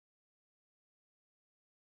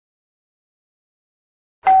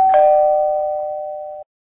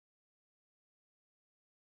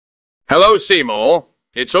Hello, Seymour.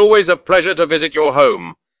 It's always a pleasure to visit your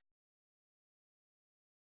home.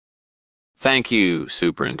 Thank you,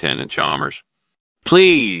 Superintendent Chalmers.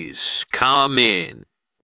 Please, come in.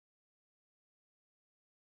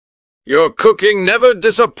 Your cooking never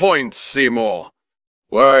disappoints, Seymour.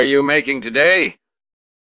 What are you making today?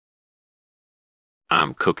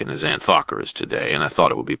 I'm cooking a xanthoceras today, and I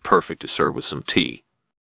thought it would be perfect to serve with some tea.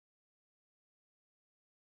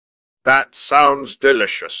 That sounds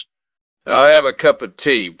delicious. I'll have a cup of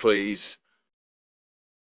tea, please.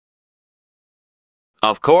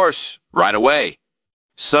 Of course, right away.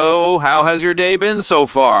 So, how has your day been so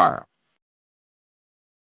far?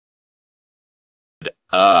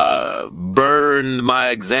 Burned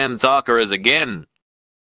my xanthoceras again.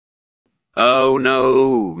 Oh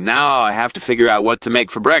no, now I have to figure out what to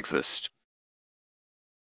make for breakfast.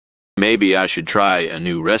 Maybe I should try a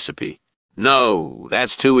new recipe. No,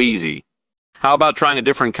 that's too easy. How about trying a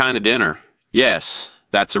different kind of dinner? Yes,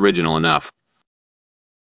 that's original enough.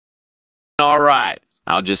 All right,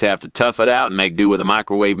 I'll just have to tough it out and make do with a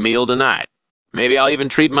microwave meal tonight. Maybe I'll even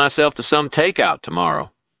treat myself to some takeout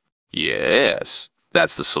tomorrow. Yes,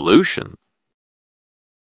 that's the solution.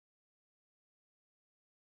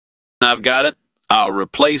 I've got it. I'll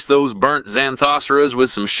replace those burnt xanthoceras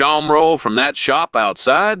with some shawm from that shop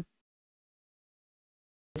outside.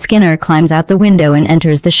 Skinner climbs out the window and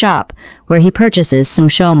enters the shop, where he purchases some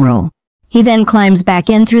shawm. He then climbs back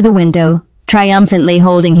in through the window, triumphantly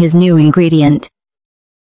holding his new ingredient.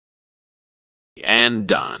 And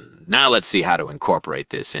done. Now let's see how to incorporate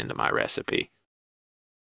this into my recipe.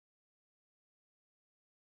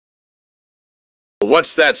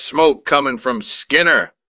 What's that smoke coming from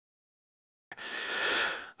Skinner?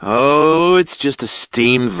 Oh, it's just a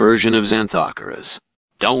steamed version of xanthoceras.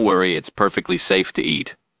 Don't worry, it's perfectly safe to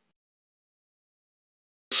eat.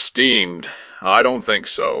 Steamed? I don't think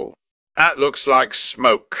so. That looks like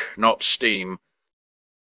smoke, not steam.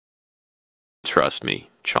 Trust me,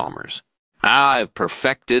 Chalmers. I've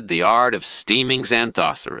perfected the art of steaming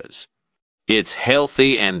xanthoceras. It's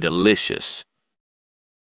healthy and delicious.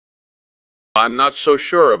 I'm not so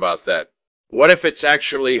sure about that. What if it's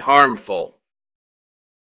actually harmful?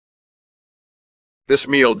 This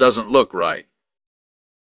meal doesn't look right.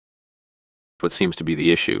 What seems to be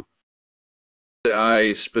the issue?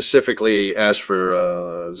 I specifically asked for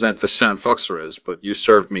xanthoceras, but you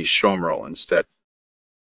served me shawm instead.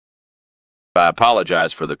 I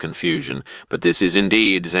apologize for the confusion, but this is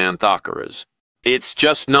indeed xanthoceras. It's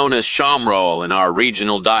just known as shawm in our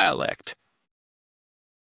regional dialect.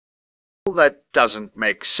 That doesn't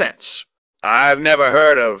make sense. I've never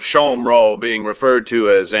heard of shawm being referred to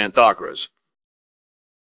as xanthoceras.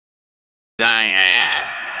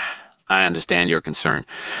 I understand your concern.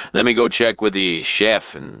 Let me go check with the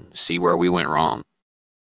chef and see where we went wrong.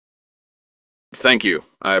 Thank you.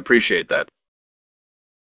 I appreciate that.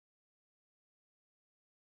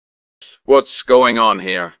 What's going on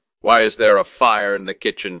here? Why is there a fire in the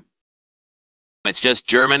kitchen? It's just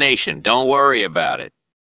germination. Don't worry about it.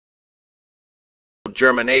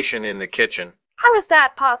 Germination in the kitchen. How is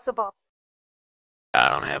that possible? I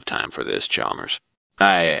don't have time for this, Chalmers.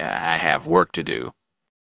 I have work to do.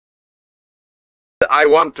 I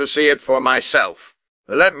want to see it for myself.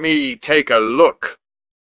 Let me take a look.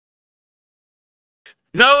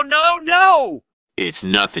 No, no, no! It's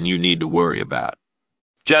nothing you need to worry about.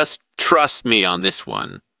 Just trust me on this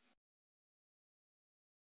one.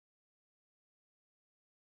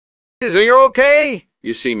 Are you okay?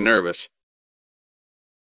 You seem nervous.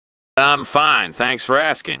 I'm fine, thanks for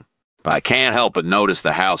asking. But I can't help but notice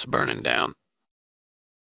the house burning down.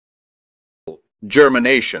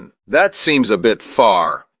 Germination. That seems a bit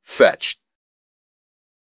far-fetched.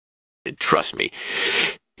 Trust me,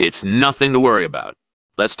 it's nothing to worry about.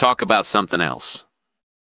 Let's talk about something else.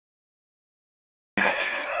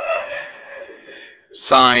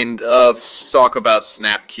 Signed, talk about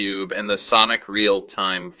Snapcube and the Sonic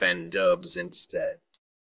Real-Time fan dubs instead.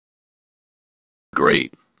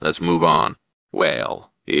 Great, let's move on.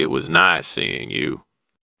 Well, it was nice seeing you.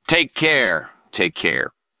 Take care, take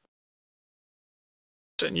care.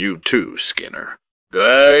 And you too, Skinner.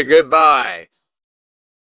 Goodbye.